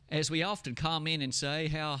As we often comment and say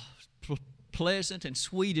how pleasant and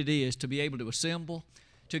sweet it is to be able to assemble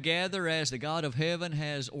together as the God of heaven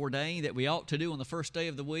has ordained that we ought to do on the first day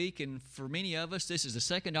of the week. And for many of us, this is the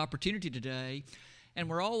second opportunity today. And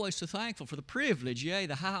we're always so thankful for the privilege, yea,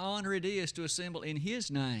 the high honor it is to assemble in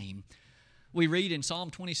His name. We read in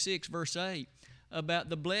Psalm 26, verse 8, about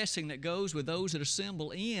the blessing that goes with those that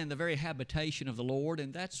assemble in the very habitation of the Lord,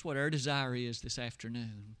 and that's what our desire is this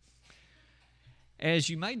afternoon.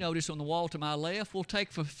 As you may notice on the wall to my left, we'll take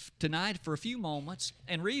tonight for a few moments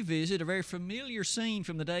and revisit a very familiar scene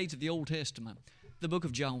from the days of the Old Testament, the book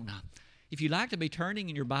of Jonah. If you'd like to be turning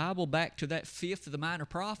in your Bible back to that fifth of the minor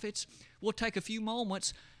prophets, we'll take a few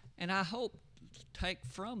moments, and I hope take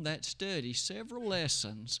from that study several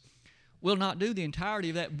lessons. We'll not do the entirety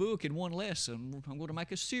of that book in one lesson. I'm going to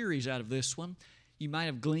make a series out of this one. You might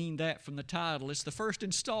have gleaned that from the title. It's the first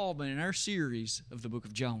installment in our series of the book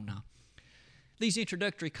of Jonah. These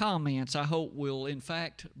introductory comments, I hope, will in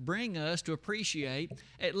fact bring us to appreciate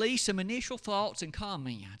at least some initial thoughts and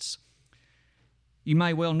comments. You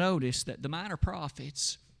may well notice that the minor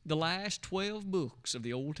prophets, the last 12 books of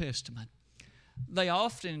the Old Testament, they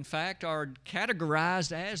often, in fact, are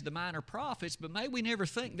categorized as the minor prophets, but may we never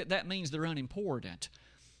think that that means they're unimportant.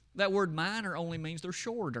 That word minor only means they're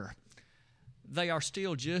shorter. They are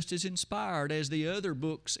still just as inspired as the other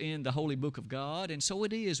books in the Holy Book of God, and so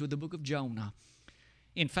it is with the book of Jonah.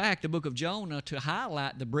 In fact, the book of Jonah, to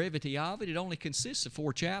highlight the brevity of it, it only consists of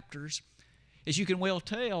 4 chapters. As you can well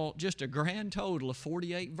tell, just a grand total of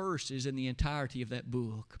 48 verses in the entirety of that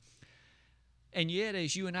book. And yet,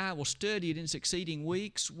 as you and I will study it in succeeding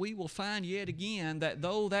weeks, we will find yet again that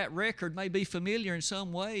though that record may be familiar in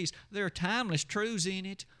some ways, there are timeless truths in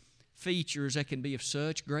it, features that can be of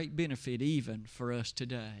such great benefit even for us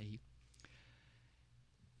today.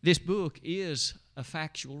 This book is a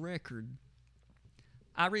factual record.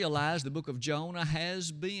 I realize the book of Jonah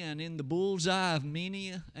has been in the bullseye of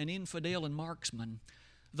many an infidel and marksman.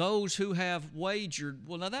 Those who have wagered,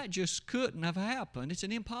 well, now that just couldn't have happened. It's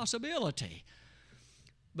an impossibility.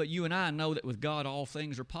 But you and I know that with God all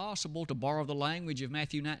things are possible, to borrow the language of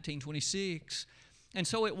Matthew 19:26. And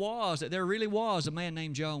so it was that there really was a man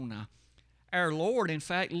named Jonah. Our Lord, in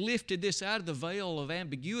fact, lifted this out of the veil of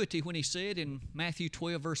ambiguity when He said in Matthew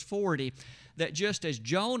 12, verse 40, that just as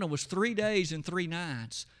Jonah was 3 days and 3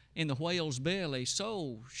 nights in the whale's belly,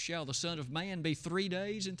 so shall the Son of Man be 3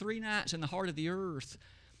 days and 3 nights in the heart of the earth.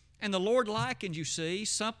 And the Lord likened, you see,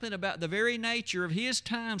 something about the very nature of His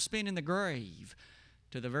time spent in the grave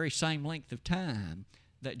to the very same length of time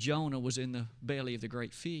that Jonah was in the belly of the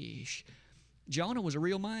great fish. Jonah was a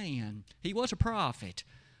real man. He was a prophet.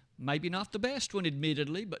 Maybe not the best one,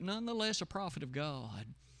 admittedly, but nonetheless a prophet of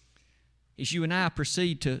God. As you and I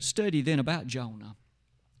proceed to study then about Jonah,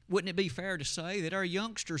 wouldn't it be fair to say that our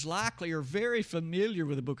youngsters likely are very familiar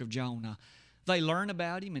with the book of Jonah? They learn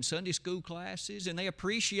about him in Sunday school classes, and they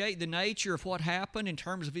appreciate the nature of what happened in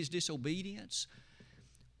terms of his disobedience.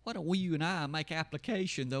 Why don't we, you and I, make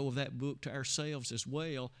application, though, of that book to ourselves as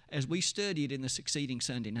well as we study it in the succeeding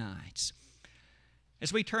Sunday nights?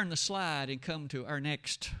 As we turn the slide and come to our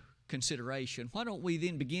next consideration, why don't we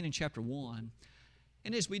then begin in chapter 1?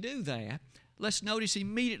 And as we do that, let's notice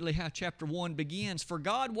immediately how chapter 1 begins. For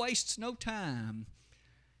God wastes no time.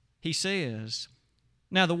 He says,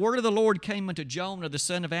 Now the word of the Lord came unto Jonah the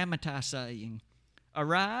son of Amittai, saying,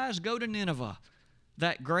 Arise, go to Nineveh,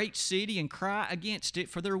 that great city, and cry against it,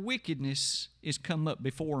 for their wickedness is come up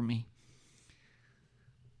before me.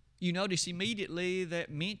 You notice immediately that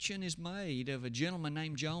mention is made of a gentleman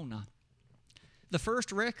named Jonah. The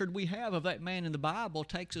first record we have of that man in the Bible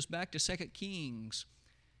takes us back to 2 Kings.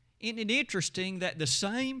 Isn't it interesting that the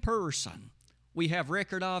same person we have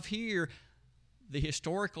record of here, the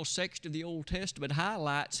historical section of the Old Testament,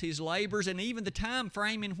 highlights his labors and even the time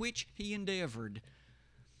frame in which he endeavored.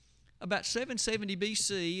 About 770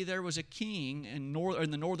 B.C., there was a king in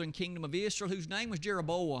the northern kingdom of Israel whose name was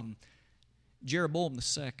Jeroboam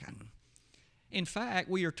II. In fact,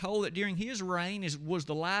 we are told that during his reign was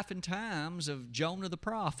the life and times of Jonah the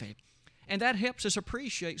prophet. And that helps us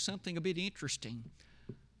appreciate something a bit interesting.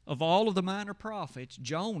 Of all of the minor prophets,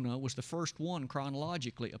 Jonah was the first one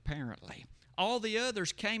chronologically, apparently. All the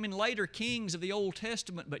others came in later kings of the Old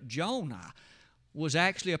Testament, but Jonah was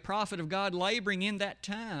actually a prophet of God laboring in that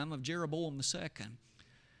time of Jeroboam II.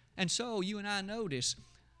 And so you and I notice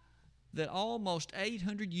that almost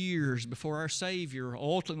 800 years before our Savior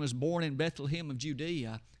ultimately was born in Bethlehem of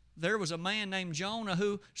Judea, there was a man named Jonah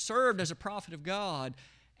who served as a prophet of God.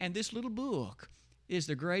 And this little book is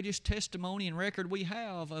the greatest testimony and record we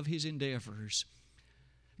have of his endeavors.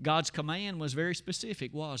 God's command was very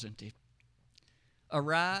specific, wasn't it?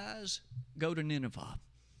 Arise, go to Nineveh.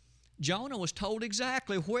 Jonah was told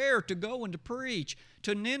exactly where to go and to preach,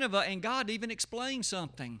 to Nineveh, and God even explained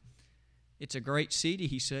something. It's a great city,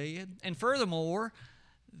 he said. And furthermore,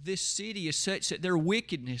 this city is such that their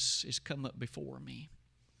wickedness has come up before me.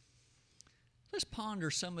 Let's ponder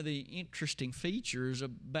some of the interesting features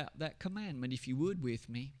about that commandment, if you would, with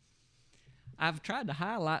me. I've tried to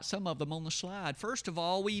highlight some of them on the slide. First of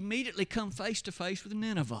all, we immediately come face to face with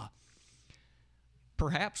Nineveh.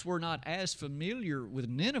 Perhaps we're not as familiar with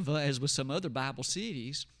Nineveh as with some other Bible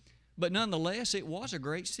cities, but nonetheless, it was a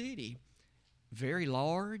great city. Very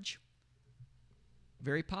large,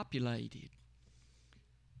 very populated.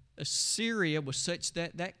 Assyria was such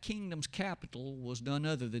that that kingdom's capital was none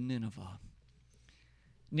other than Nineveh.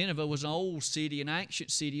 Nineveh was an old city, an ancient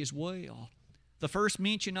city as well. The first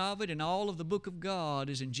mention of it in all of the book of God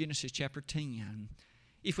is in Genesis chapter 10.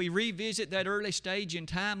 If we revisit that early stage in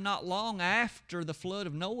time, not long after the flood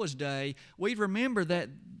of Noah's day, we remember that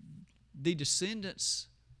the descendants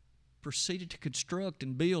proceeded to construct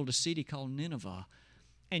and build a city called Nineveh.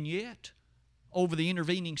 And yet, over the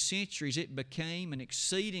intervening centuries, it became an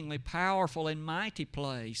exceedingly powerful and mighty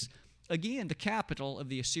place. Again, the capital of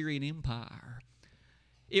the Assyrian Empire.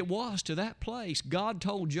 It was to that place God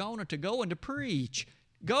told Jonah to go and to preach.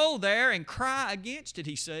 Go there and cry against it,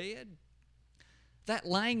 he said. That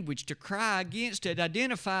language, to cry against it,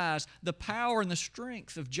 identifies the power and the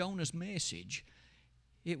strength of Jonah's message.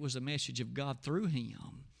 It was a message of God through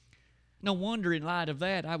him. No wonder, in light of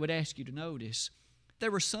that, I would ask you to notice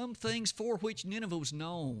there were some things for which Nineveh was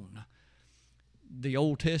known. The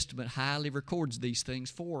Old Testament highly records these things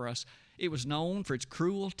for us. It was known for its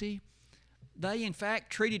cruelty. They, in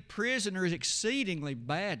fact, treated prisoners exceedingly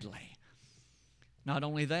badly. Not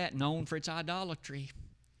only that, known for its idolatry,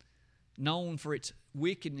 known for its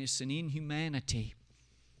wickedness and inhumanity.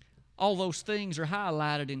 All those things are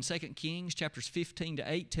highlighted in 2 Kings chapters 15 to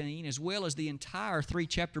 18, as well as the entire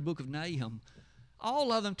 3-chapter book of Nahum.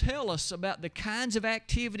 All of them tell us about the kinds of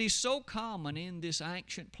activities so common in this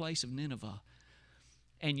ancient place of Nineveh.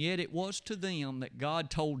 And yet it was to them that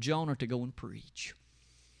God told Jonah to go and preach.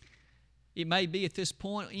 It may be at this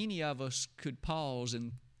point any of us could pause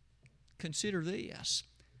and consider this.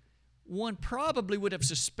 One probably would have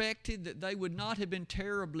suspected that they would not have been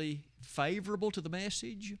terribly favorable to the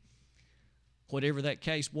message. Whatever that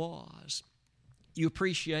case was, you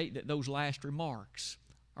appreciate that those last remarks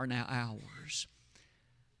are now ours.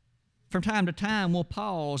 From time to time, we'll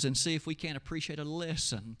pause and see if we can appreciate a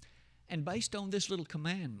lesson. And based on this little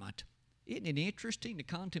commandment, isn't it interesting to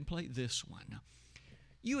contemplate this one?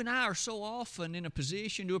 You and I are so often in a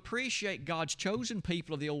position to appreciate God's chosen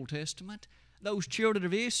people of the Old Testament, those children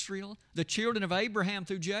of Israel, the children of Abraham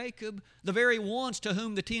through Jacob, the very ones to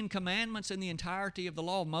whom the 10 Commandments and the entirety of the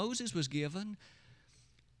law of Moses was given.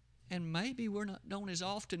 And maybe don't as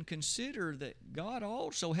often consider that God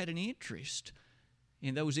also had an interest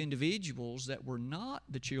in those individuals that were not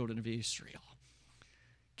the children of Israel.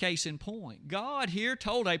 Case in point, God here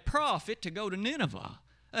told a prophet to go to Nineveh,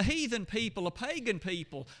 a heathen people, a pagan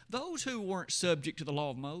people, those who weren't subject to the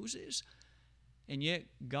law of Moses. And yet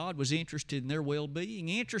God was interested in their well-being,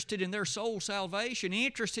 interested in their soul salvation,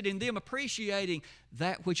 interested in them appreciating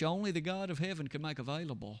that which only the God of heaven could make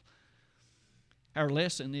available. Our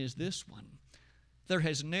lesson is this one. There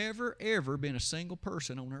has never, ever been a single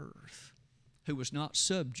person on earth who was not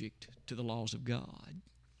subject to the laws of God.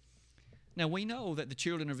 Now, we know that the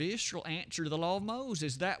children of Israel answered to the law of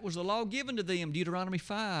Moses. That was the law given to them, Deuteronomy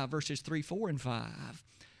 5, verses 3, 4, and 5.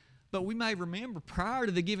 But we may remember, prior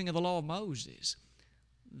to the giving of the law of Moses,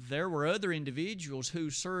 there were other individuals who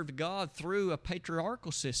served God through a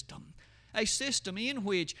patriarchal system, a system in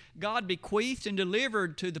which God bequeathed and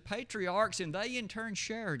delivered to the patriarchs, and they in turn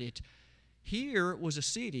shared it. Here was a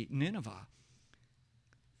city, Nineveh.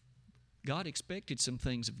 God expected some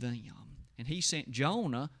things of them, and He sent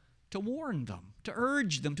Jonah to warn them, to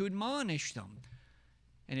urge them, to admonish them.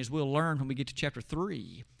 And as we'll learn when we get to chapter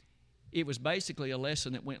 3, it was basically a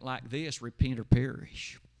lesson that went like this: repent or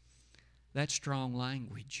perish. That's strong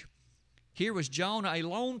language. Here was Jonah, a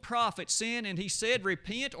lone prophet, sent, and he said,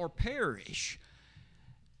 repent or perish.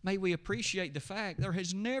 May we appreciate the fact there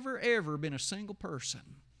has never, ever been a single person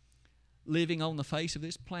living on the face of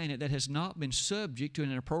this planet that has not been subject to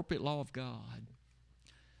an appropriate law of God.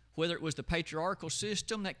 Whether it was the patriarchal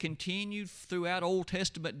system that continued throughout Old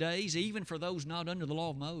Testament days, even for those not under the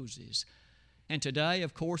law of Moses. And today,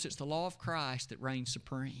 of course, it's the law of Christ that reigns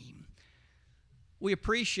supreme. We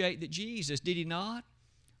appreciate that Jesus, did He not,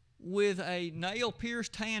 with a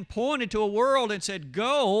nail-pierced hand, pointed to a world and said,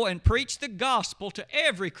 go and preach the gospel to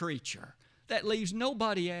every creature. That leaves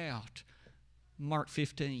nobody out. Mark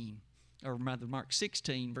 15, or rather Mark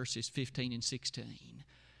 16, verses 15 and 16.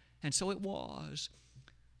 And so it was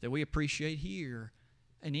that we appreciate here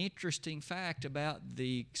an interesting fact about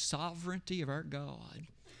the sovereignty of our God,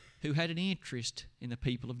 who had an interest in the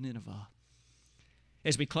people of Nineveh.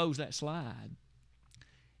 As we close that slide,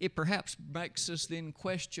 it perhaps makes us then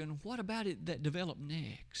question, what about it that developed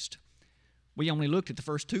next? We only looked at the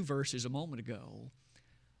first 2 verses a moment ago.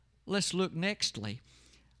 Let's look nextly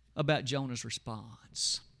about Jonah's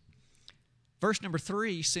response. Verse number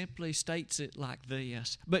 3 simply states it like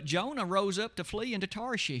this: "But Jonah rose up to flee into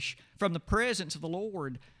Tarshish from the presence of the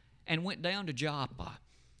Lord, and went down to Joppa.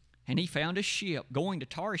 And he found a ship going to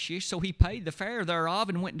Tarshish, so he paid the fare thereof,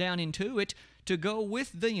 and went down into it to go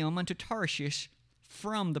with them unto Tarshish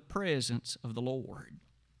from the presence of the Lord."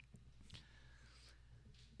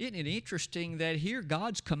 Isn't it interesting that here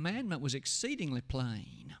God's commandment was exceedingly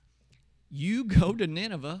plain? You go to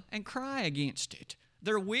Nineveh and cry against it.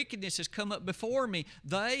 Their wickedness has come up before me.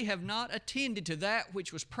 They have not attended to that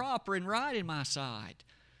which was proper and right in my sight.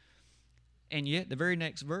 And yet the very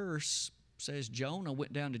next verse says Jonah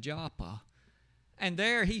went down to Joppa, and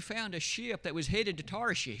there he found a ship that was headed to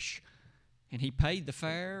Tarshish, and he paid the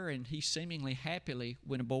fare, and he seemingly happily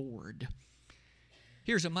went aboard.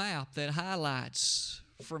 Here's a map that highlights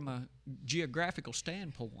from a geographical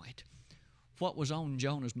standpoint what was on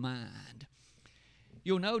Jonah's mind.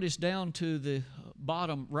 You'll notice down to the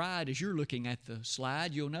bottom right as you're looking at the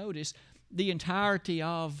slide, you'll notice the entirety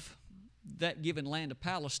of that given land of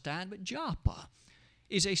Palestine, but Joppa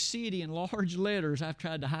is a city in large letters. I've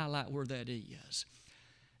tried to highlight where that is.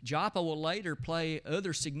 Joppa will later play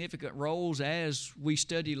other significant roles as we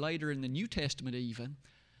study later in the New Testament even.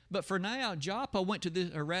 But for now, Jonah went to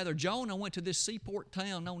this seaport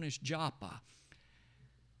town known as Joppa.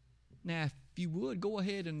 Now, if you would, go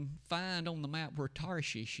ahead and find on the map where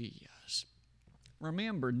Tarshish is.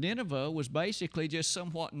 Remember, Nineveh was basically just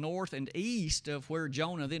somewhat north and east of where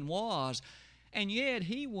Jonah then was, and yet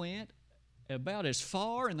he went about as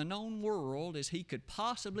far in the known world as he could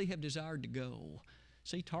possibly have desired to go.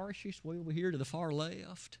 See Tarshish way over here to the far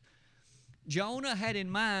left? Jonah had in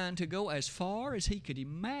mind to go as far as he could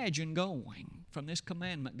imagine going from this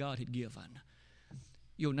commandment God had given.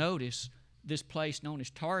 You'll notice this place known as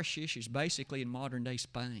Tarshish is basically in modern-day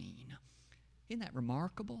Spain. Isn't that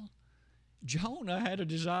remarkable? Jonah had a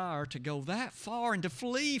desire to go that far and to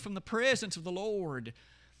flee from the presence of the Lord.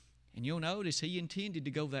 And you'll notice he intended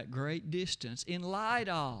to go that great distance in light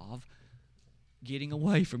of getting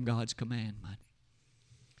away from God's commandment.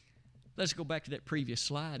 Let's go back to that previous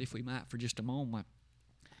slide, if we might, for just a moment.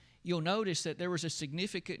 You'll notice that there was a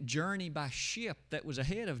significant journey by ship that was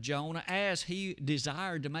ahead of Jonah as he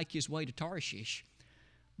desired to make his way to Tarshish.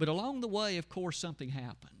 But along the way, of course, something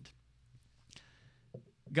happened.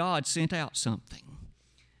 God sent out something.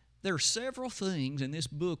 There are several things in this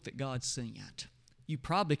book that God sent. You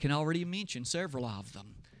probably can already mention several of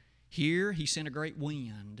them. Here, he sent a great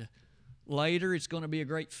wind. Later, it's going to be a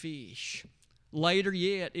great fish. Later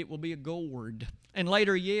yet, it will be a gourd. And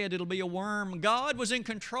later yet, it'll be a worm. God was in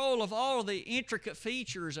control of all the intricate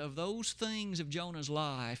features of those things of Jonah's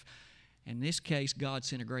life. In this case, God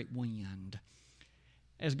sent a great wind.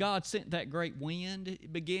 As God sent that great wind,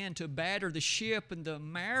 it began to batter the ship, and the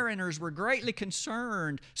mariners were greatly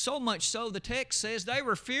concerned. So much so, the text says they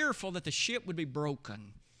were fearful that the ship would be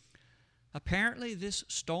broken. Apparently, this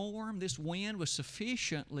storm, this wind was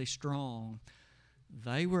sufficiently strong.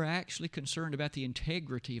 They were actually concerned about the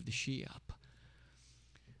integrity of the ship.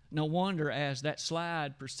 No wonder, as that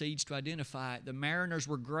slide proceeds to identify it, the mariners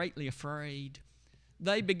were greatly afraid.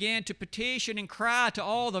 They began to petition and cry to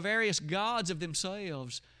all the various gods of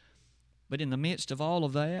themselves. But in the midst of all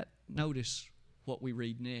of that, notice what we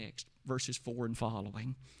read next, verses 4 and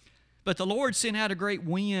following. "But the Lord sent out a great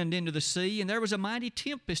wind into the sea, and there was a mighty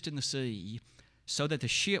tempest in the sea, so that the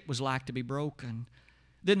ship was like to be broken.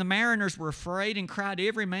 Then the mariners were afraid and cried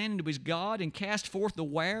every man unto his God, and cast forth the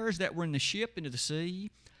wares that were in the ship into the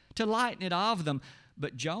sea, to lighten it of them.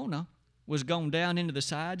 But Jonah was gone down into the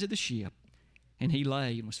sides of the ship, and he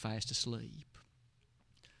lay and was fast asleep."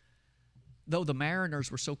 Though the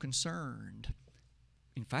mariners were so concerned,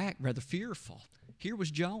 in fact, rather fearful, here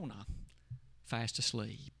was Jonah fast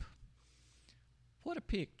asleep. What a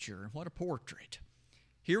picture, what a portrait.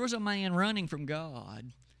 Here was a man running from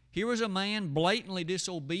God. Here was a man blatantly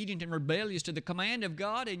disobedient and rebellious to the command of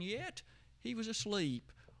God, and yet he was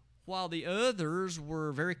asleep, while the others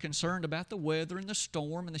were very concerned about the weather and the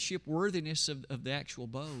storm and the shipworthiness of the actual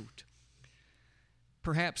boat.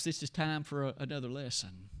 Perhaps this is time for another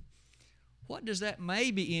lesson. What does that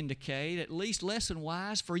maybe indicate, at least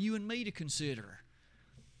lesson-wise, for you and me to consider?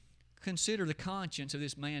 Consider the conscience of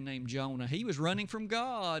this man named Jonah. He was running from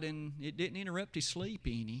God, and it didn't interrupt his sleep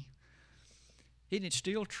any. Isn't it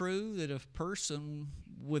still true that a person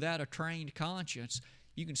without a trained conscience,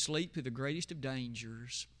 you can sleep through the greatest of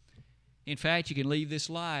dangers? In fact, you can leave this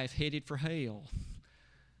life headed for hell,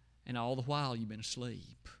 and all the while you've been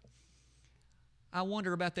asleep. I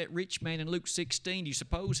wonder about that rich man in Luke 16. Do you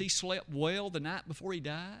suppose he slept well the night before he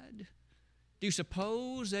died? Do you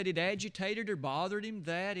suppose that it agitated or bothered him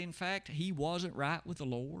that, in fact, he wasn't right with the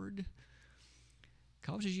Lord?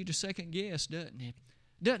 Causes you to second guess, doesn't it?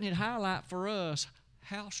 Doesn't it highlight for us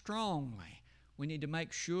how strongly we need to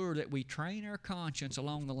make sure that we train our conscience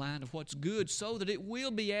along the line of what's good so that it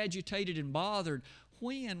will be agitated and bothered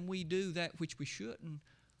when we do that which we shouldn't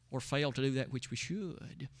or fail to do that which we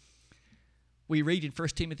should? We read in 1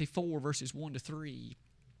 Timothy 4, verses 1 to 3,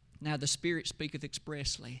 "Now the Spirit speaketh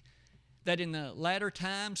expressly, that in the latter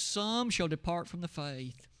times some shall depart from the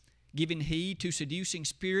faith, giving heed to seducing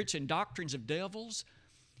spirits and doctrines of devils."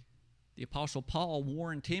 The Apostle Paul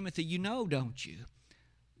warned Timothy, you know, don't you,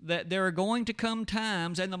 that there are going to come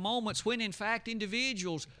times and the moments when, in fact,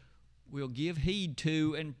 individuals will give heed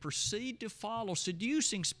to and proceed to follow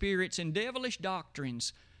seducing spirits and devilish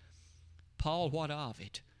doctrines. Paul, what of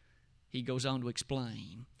it? He goes on to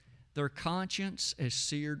explain, their conscience is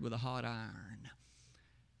seared with a hot iron.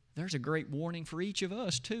 There's a great warning for each of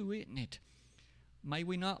us too, isn't it? May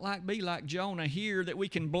we not be like Jonah here, that we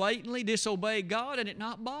can blatantly disobey God and it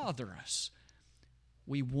not bother us.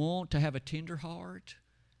 We want to have a tender heart,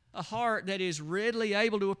 a heart that is readily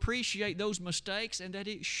able to appreciate those mistakes, and that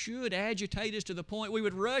it should agitate us to the point we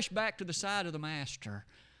would rush back to the side of the Master.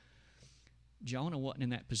 Jonah wasn't in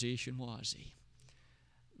that position, was he?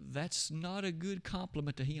 That's not a good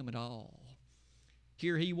compliment to him at all.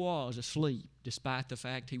 Here he was asleep, despite the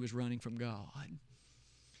fact he was running from God.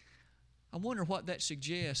 I wonder what that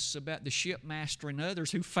suggests about the shipmaster and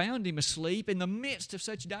others who found him asleep in the midst of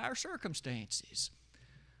such dire circumstances.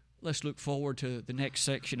 Let's look forward to the next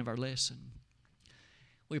section of our lesson.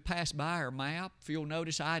 We passed by our map. If you'll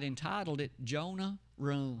notice, I'd entitled it, Jonah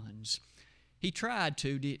Runs. He tried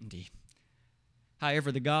to, didn't he?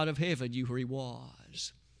 However, the God of heaven knew where he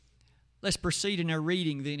was. Let's proceed in our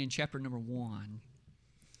reading then in chapter number 1.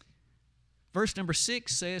 Verse number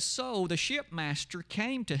 6 says, "So the shipmaster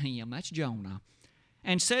came to him," that's Jonah,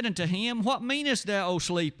 "and said unto him, What meanest thou, O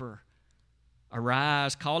sleeper?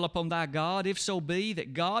 Arise, call upon thy God, if so be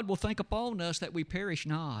that God will think upon us that we perish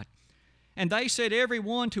not. And they said every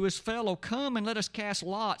one to his fellow, Come and let us cast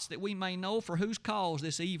lots, that we may know for whose cause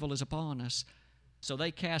this evil is upon us. So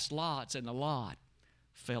they cast lots, and the lot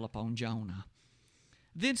fell upon Jonah.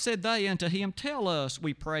 Then said they unto him, Tell us,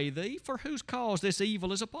 we pray thee, for whose cause this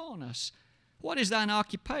evil is upon us. What is thine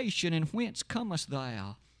occupation, and whence comest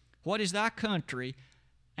thou? What is thy country,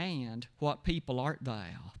 and what people art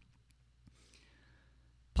thou?"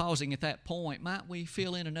 Pausing at that point, might we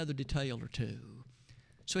fill in another detail or two?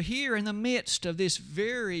 So here in the midst of this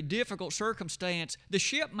very difficult circumstance, the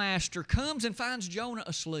shipmaster comes and finds Jonah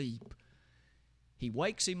asleep. He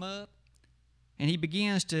wakes him up, and he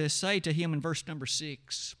begins to say to him in verse number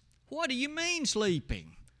 6, "What do you mean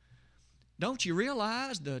sleeping? Don't you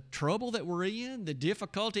realize the trouble that we're in, the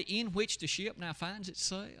difficulty in which the ship now finds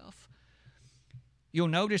itself?" You'll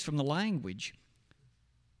notice from the language,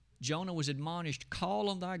 Jonah was admonished, "Call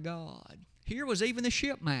on thy God." Here was even the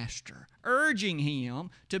shipmaster urging him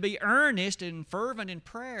to be earnest and fervent in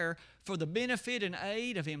prayer for the benefit and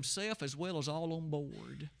aid of himself as well as all on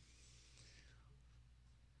board.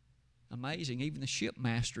 Amazing, even the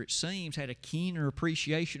shipmaster, it seems, had a keener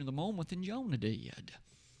appreciation of the moment than Jonah did.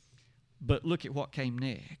 But look at what came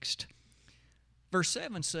next. Verse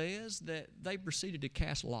 7 says that they proceeded to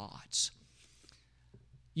cast lots.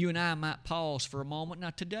 You and I might pause for a moment.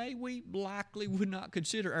 Now, today we likely would not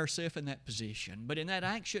consider ourselves in that position. But in that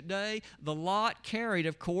ancient day, the lot carried,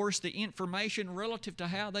 of course, the information relative to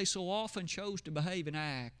how they so often chose to behave and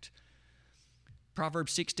act.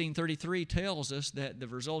 Proverbs 16:33 tells us that the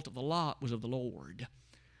result of the lot was of the Lord.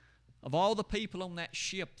 Of all the people on that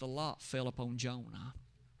ship, the lot fell upon Jonah.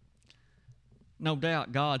 No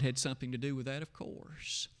doubt God had something to do with that, of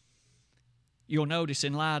course. You'll notice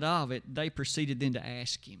in light of it, they proceeded then to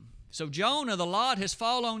ask him, "So Jonah, the lot has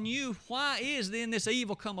fallen on you. Why is then this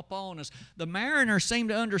evil come upon us?" The mariners seemed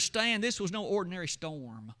to understand this was no ordinary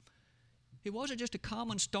storm. It wasn't just a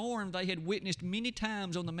common storm they had witnessed many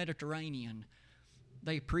times on the Mediterranean.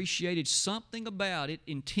 They appreciated something about it,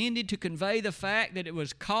 intended to convey the fact that it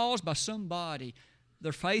was caused by somebody,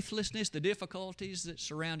 their faithlessness, the difficulties that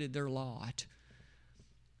surrounded their lot.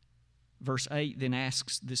 Verse 8 then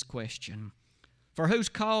asks this question, For whose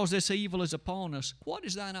cause this evil is upon us? What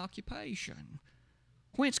is thine occupation?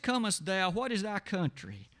 Whence comest thou? What is thy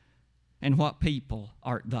country? And what people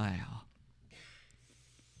art thou?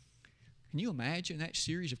 Can you imagine that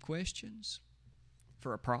series of questions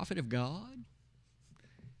for a prophet of God?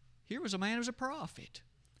 Here was a man who was a prophet.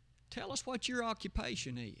 Tell us what your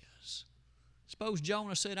occupation is. Suppose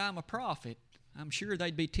Jonah said, I'm a prophet. I'm sure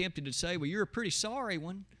they'd be tempted to say, well, you're a pretty sorry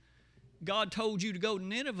one. God told you to go to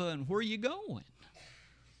Nineveh, and where are you going?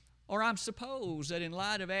 Or I suppose that in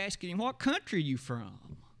light of asking him, what country are you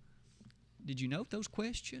from? Did you note those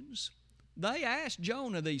questions? They asked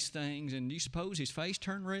Jonah these things, and do you suppose his face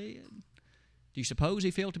turned red? Do you suppose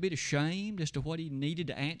he felt a bit ashamed as to what he needed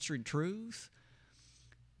to answer in truth?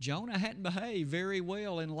 Jonah hadn't behaved very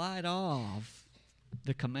well in light of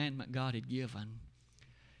the commandment God had given.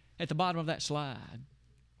 At the bottom of that slide,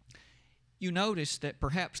 you notice that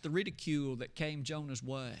perhaps the ridicule that came Jonah's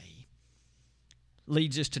way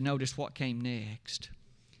leads us to notice what came next.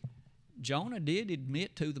 Jonah did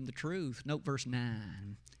admit to them the truth. Note verse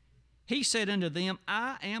 9. He said unto them,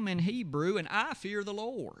 I am an Hebrew, and I fear the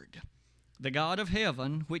Lord, the God of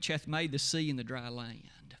heaven, which hath made the sea and the dry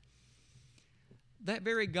land. That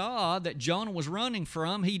very God that Jonah was running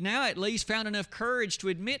from, he now at least found enough courage to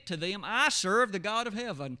admit to them, I serve the God of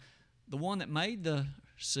heaven, the one that made the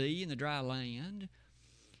sea and the dry land.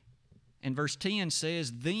 And verse 10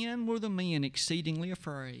 says, Then were the men exceedingly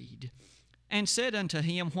afraid, and said unto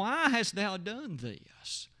him, Why hast thou done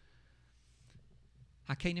this?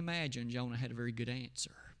 I can't imagine Jonah had a very good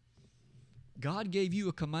answer. God gave you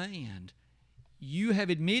a command. You have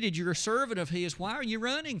admitted you're a servant of His. Why are you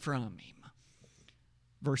running from Him?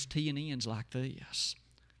 Verse 10 ends like this.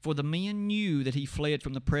 For the men knew that he fled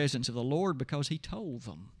from the presence of the Lord because he told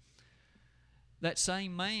them. That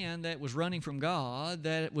same man that was running from God,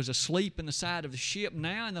 that was asleep in the side of the ship,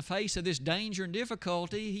 now in the face of this danger and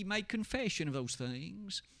difficulty, he made confession of those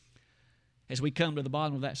things. As we come to the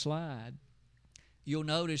bottom of that slide, you'll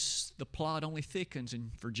notice the plot only thickens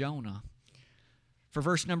for Jonah. For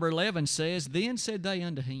verse number 11 says, Then said they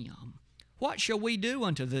unto him, What shall we do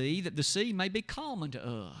unto thee, that the sea may be calm unto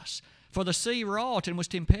us? For the sea wrought and was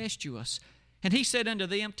tempestuous. And he said unto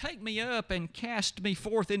them, Take me up and cast me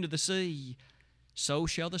forth into the sea. So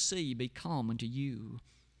shall the sea be calm unto you.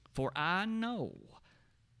 For I know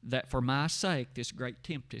that for my sake this great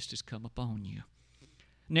tempest is come upon you.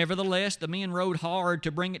 Nevertheless, the men rowed hard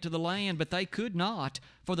to bring it to the land, but they could not,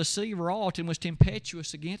 for the sea wrought and was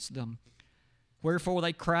tempestuous against them. Wherefore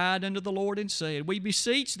they cried unto the Lord and said, We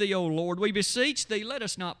beseech thee, O Lord, we beseech thee, let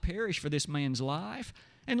us not perish for this man's life,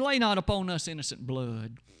 and lay not upon us innocent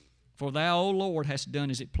blood. For thou, O Lord, hast done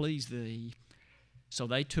as it pleased thee. So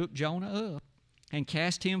they took Jonah up, and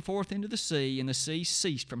cast him forth into the sea, and the sea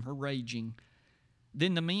ceased from her raging.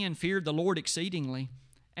 Then the men feared the Lord exceedingly,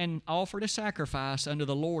 and offered a sacrifice unto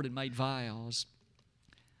the Lord, and made vows.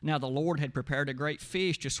 Now the Lord had prepared a great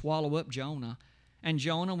fish to swallow up Jonah, and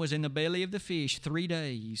Jonah was in the belly of the fish 3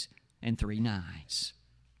 days and 3 nights.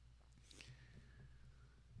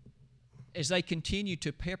 As they continued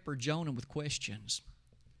to pepper Jonah with questions,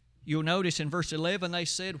 you'll notice in verse 11 they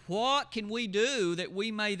said, What can we do that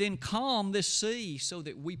we may then calm this sea so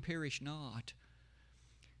that we perish not?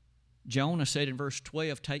 Jonah said in verse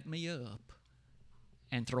 12, Take me up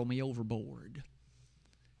and throw me overboard.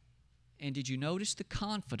 And did you notice the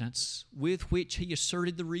confidence with which he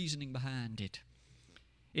asserted the reasoning behind it?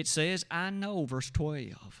 It says, I know, verse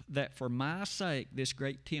 12, that for my sake this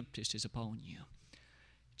great tempest is upon you.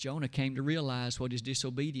 Jonah came to realize what his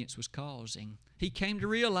disobedience was causing. He came to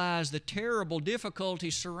realize the terrible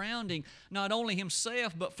difficulties surrounding not only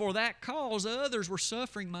himself, but for that cause others were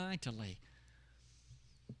suffering mightily.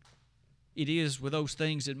 It is with those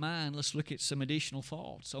things in mind, let's look at some additional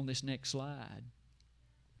thoughts on this next slide.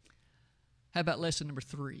 How about lesson number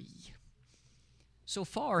 3? So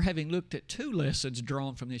far, having looked at 2 lessons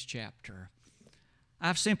drawn from this chapter,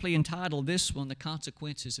 I've simply entitled this one, The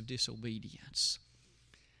Consequences of Disobedience.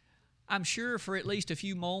 I'm sure for at least a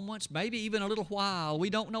few moments, maybe even a little while, we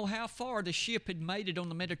don't know how far the ship had made it on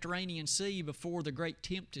the Mediterranean Sea before the great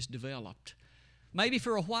tempest developed. Maybe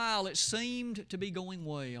for a while it seemed to be going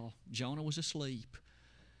well. Jonah was asleep,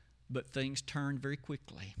 but things turned very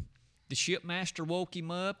quickly. The shipmaster woke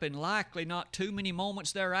him up, and likely not too many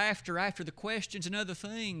moments thereafter, after the questions and other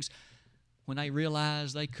things, when they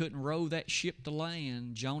realized they couldn't row that ship to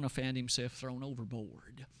land, Jonah found himself thrown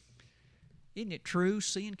overboard. Isn't it true?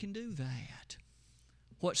 Sin can do that.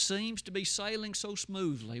 What seems to be sailing so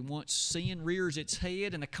smoothly, once sin rears its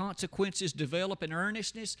head and the consequences develop in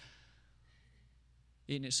earnestness,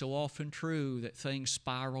 isn't it so often true that things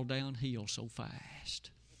spiral downhill so fast?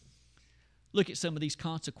 Look at some of these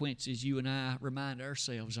consequences you and I remind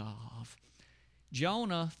ourselves of.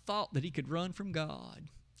 Jonah thought that he could run from God.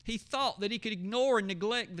 He thought that he could ignore and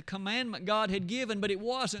neglect the commandment God had given, but it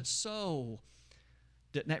wasn't so.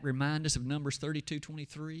 Doesn't that remind us of Numbers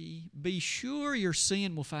 32:23? Be sure your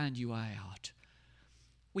sin will find you out.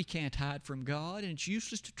 We can't hide from God, and it's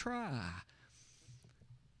useless to try.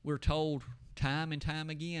 We're told time and time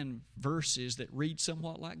again verses that read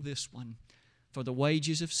somewhat like this one. For the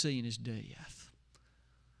wages of sin is death.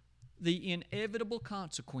 The inevitable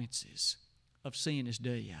consequences of sin is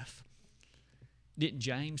death. Didn't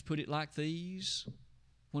James put it like these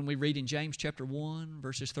when we read in James chapter 1,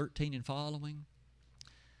 verses 13 and following?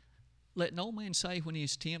 Let no man say when he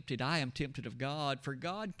is tempted, I am tempted of God, for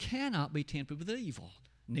God cannot be tempted with evil.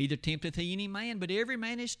 Neither tempteth he any man, but every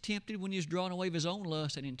man is tempted when he is drawn away of his own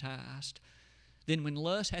lust and enticed. Then when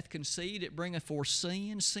lust hath conceived, it bringeth forth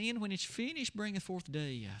sin. Sin, when it's finished, bringeth forth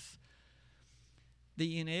death.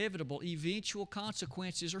 The inevitable, eventual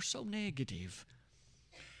consequences are so negative.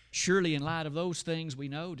 Surely, in light of those things, we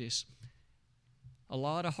notice a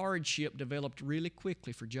lot of hardship developed really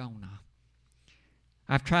quickly for Jonah.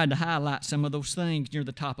 I've tried to highlight some of those things near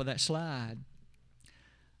the top of that slide.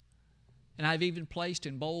 And I've even placed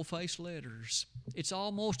in bold-faced letters. It's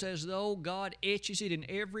almost as though God etches it in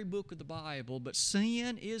every book of the Bible, but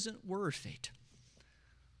sin isn't worth it.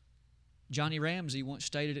 Johnny Ramsey once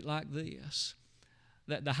stated it like this,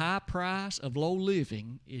 that the high price of low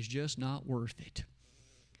living is just not worth it.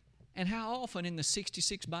 And how often in the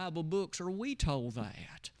 66 Bible books are we told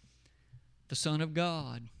that? The Son of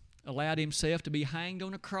God allowed Himself to be hanged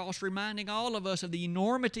on a cross, reminding all of us of the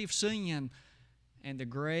enormity of sin and the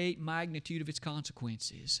great magnitude of its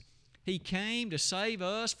consequences. He came to save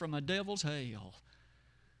us from a devil's hell.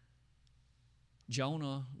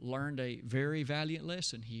 Jonah learned a very valiant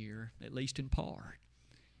lesson here, at least in part.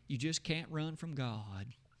 You just can't run from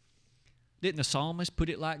God. Didn't the psalmist put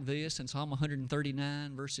it like this in Psalm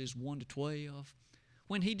 139, verses 1 to 12?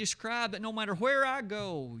 When he described that no matter where I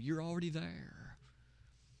go, you're already there.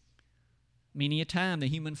 Many a time the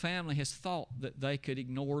human family has thought that they could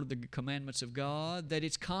ignore the commandments of God, that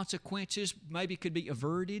its consequences maybe could be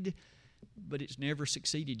averted, but it's never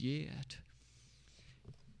succeeded yet.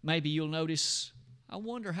 Maybe you'll notice, I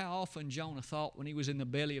wonder how often Jonah thought when he was in the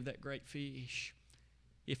belly of that great fish,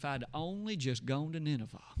 if I'd only just gone to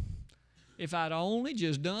Nineveh, if I'd only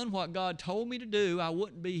just done what God told me to do, I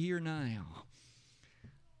wouldn't be here now.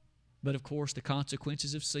 But of course, the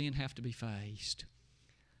consequences of sin have to be faced.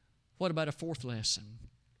 What about a fourth lesson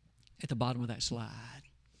at the bottom of that slide?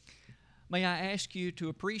 May I ask you to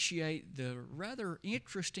appreciate the rather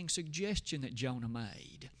interesting suggestion that Jonah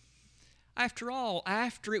made. After all,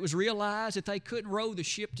 after it was realized that they couldn't row the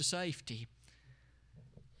ship to safety,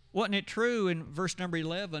 wasn't it true in verse number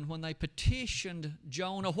 11 when they petitioned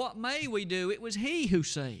Jonah, what may we do? It was he who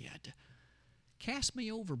said, cast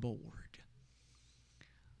me overboard.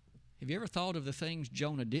 Have you ever thought of the things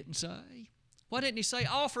Jonah didn't say? Why didn't he say,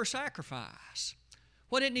 offer sacrifice?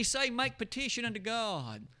 Why didn't he say, make petition unto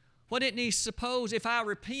God? Why didn't he suppose, if I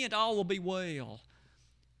repent, all will be well?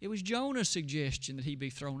 It was Jonah's suggestion that he be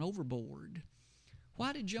thrown overboard.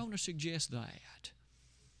 Why did Jonah suggest that?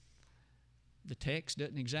 The text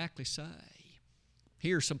doesn't exactly say.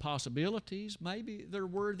 Here's some possibilities. Maybe they're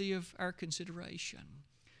worthy of our consideration.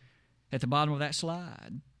 At the bottom of that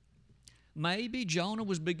slide, maybe Jonah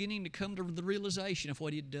was beginning to come to the realization of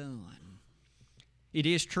what he had done. It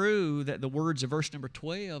is true that the words of verse number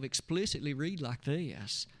 12 explicitly read like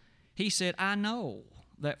this. He said, I know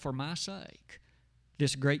that for my sake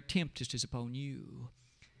this great tempest is upon you.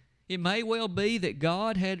 It may well be that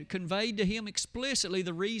God had conveyed to him explicitly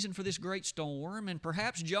the reason for this great storm, and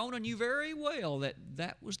perhaps Jonah knew very well that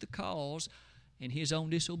that was the cause, and his own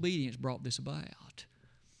disobedience brought this about.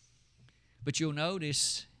 But you'll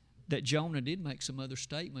notice that Jonah did make some other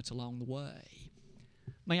statements along the way.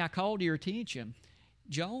 May I call to your attention,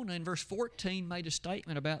 Jonah in verse 14 made a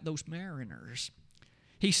statement about those mariners.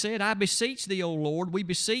 He said, I beseech thee, O Lord, we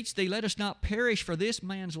beseech thee, let us not perish for this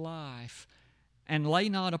man's life, and lay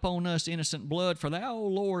not upon us innocent blood, for thou, O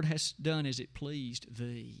Lord, hast done as it pleased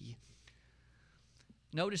thee.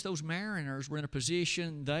 Notice those mariners were in a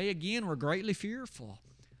position, they again were greatly fearful.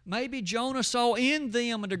 Maybe Jonah saw in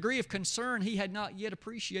them a degree of concern he had not yet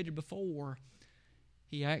appreciated before.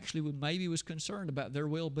 He actually maybe was concerned about their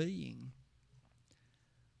well-being.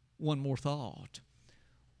 One more thought.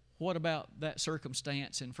 What about that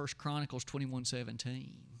circumstance in 1 Chronicles 21:17?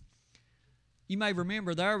 You may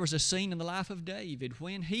remember there was a scene in the life of David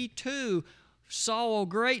when he too saw a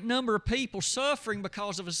great number of people suffering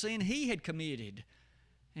because of a sin he had committed.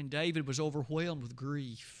 And David was overwhelmed with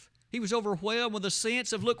grief. He was overwhelmed with a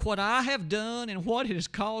sense of, look what I have done and what it has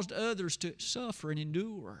caused others to suffer and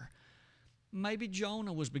endure. Maybe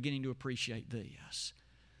Jonah was beginning to appreciate this.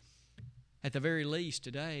 At the very least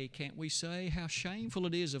today, can't we say how shameful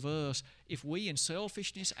it is of us if we in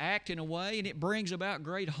selfishness act in a way and it brings about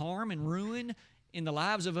great harm and ruin in the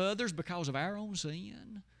lives of others because of our own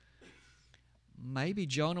sin? Maybe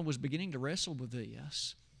Jonah was beginning to wrestle with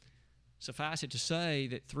this. Suffice it to say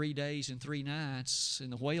that 3 days and 3 nights in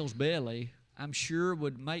the whale's belly, I'm sure,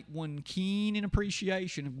 would make one keen in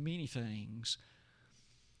appreciation of many things.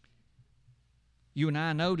 You and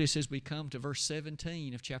I notice as we come to verse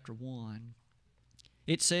 17 of chapter 1,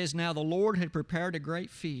 it says, "Now the Lord had prepared a great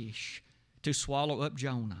fish to swallow up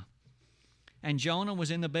Jonah. And Jonah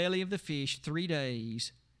was in the belly of the fish 3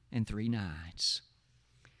 days and 3 nights."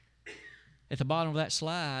 At the bottom of that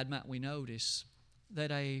slide, might we notice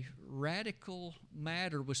that a radical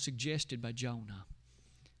matter was suggested by Jonah.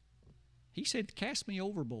 He said, "Cast me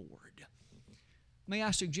overboard." May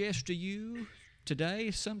I suggest to you today,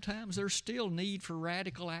 sometimes there's still need for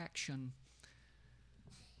radical action.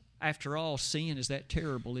 After all, sin is that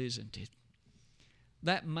terrible, isn't it?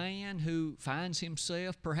 That man who finds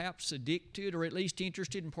himself perhaps addicted or at least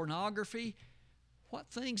interested in pornography, what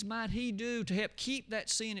things might he do to help keep that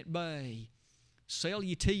sin at bay? Sell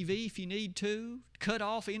you TV if you need to, cut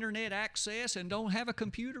off internet access, and don't have a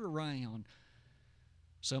computer around.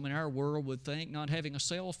 Some in our world would think not having a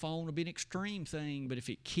cell phone would be an extreme thing, but if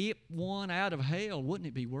it kept one out of hell, wouldn't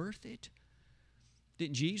it be worth it?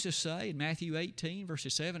 Didn't Jesus say in Matthew 18,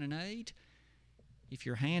 verses 7 and 8, if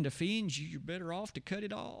your hand offends you, you're better off to cut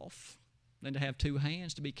it off than to have 2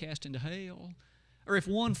 hands to be cast into hell? Or if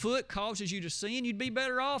 1 foot causes you to sin, you'd be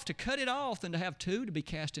better off to cut it off than to have 2 to be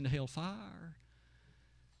cast into hell fire.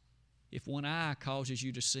 If 1 eye causes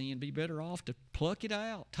you to sin, be better off to pluck it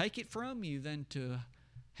out, take it from you, than to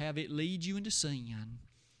have it lead you into sin.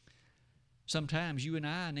 Sometimes you and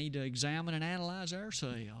I need to examine and analyze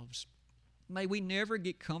ourselves. May we never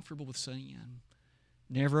get comfortable with sin.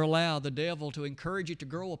 Never allow the devil to encourage it to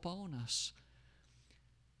grow upon us.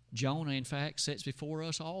 Jonah, in fact, sets before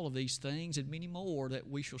us all of these things and many more that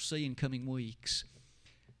we shall see in coming weeks.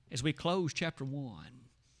 As we close chapter 1,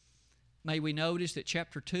 may we notice that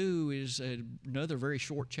chapter 2 is another very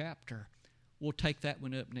short chapter. We'll take that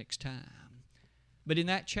one up next time. But in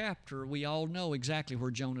that chapter, we all know exactly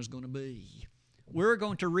where Jonah's going to be. We're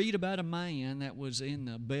going to read about a man that was in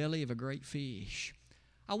the belly of a great fish.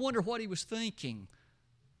 I wonder what he was thinking.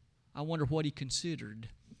 I wonder what he considered.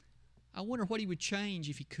 I wonder what he would change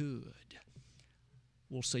if he could.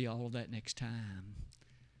 We'll see all of that next time.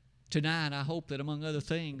 Tonight, I hope that among other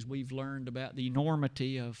things, we've learned about the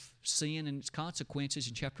enormity of sin and its consequences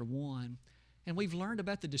in chapter 1. And we've learned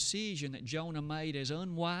about the decision that Jonah made, as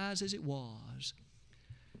unwise as it was.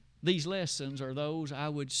 These lessons are those I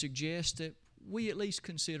would suggest that we at least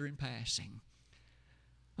consider in passing.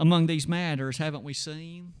 Among these matters, haven't we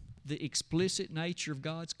seen the explicit nature of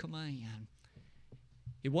God's command?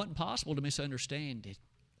 It wasn't possible to misunderstand it.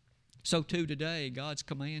 So too today, God's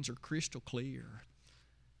commands are crystal clear.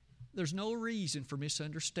 There's no reason for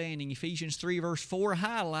misunderstanding. Ephesians 3 verse 4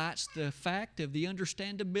 highlights the fact of the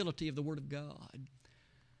understandability of the Word of God.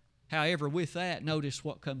 However, with that, notice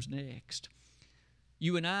what comes next.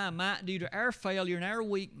 You and I might, due to our failure and our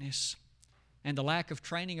weakness and the lack of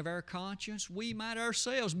training of our conscience, we might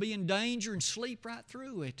ourselves be in danger and sleep right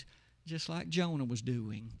through it, just like Jonah was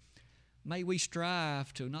doing. May we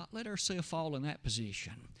strive to not let ourselves fall in that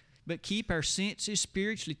position, but keep our senses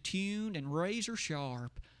spiritually tuned and razor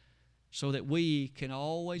sharp, so that we can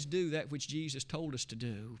always do that which Jesus told us to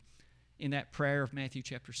do in that prayer of Matthew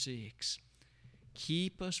chapter 6.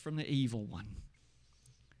 Keep us from the evil one.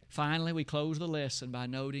 Finally, we close the lesson by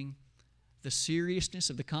noting the seriousness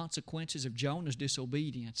of the consequences of Jonah's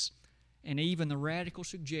disobedience and even the radical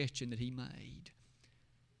suggestion that he made.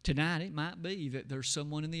 Tonight, it might be that there's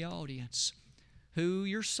someone in the audience who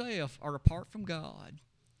yourself are apart from God.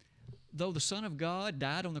 Though the Son of God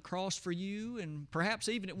died on the cross for you, and perhaps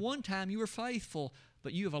even at one time you were faithful,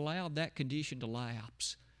 but you have allowed that condition to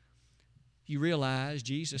lapse. You realize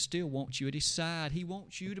Jesus still wants you at His side. He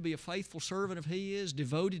wants you to be a faithful servant of His,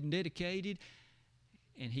 devoted and dedicated,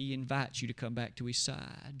 and He invites you to come back to His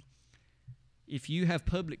side. If you have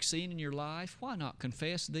public sin in your life, why not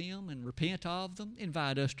confess them and repent of them?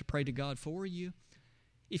 Invite us to pray to God for you.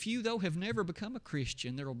 If you, though, have never become a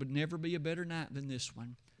Christian, there will never be a better night than this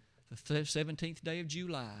one, the 17th day of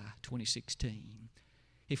July, 2016.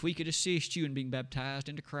 If we could assist you in being baptized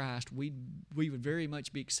into Christ, we would very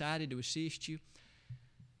much be excited to assist you.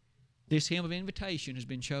 This hymn of invitation has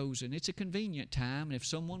been chosen. It's a convenient time, and if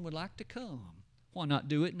someone would like to come, Why not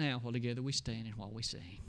do it now while together we stand and while we sing?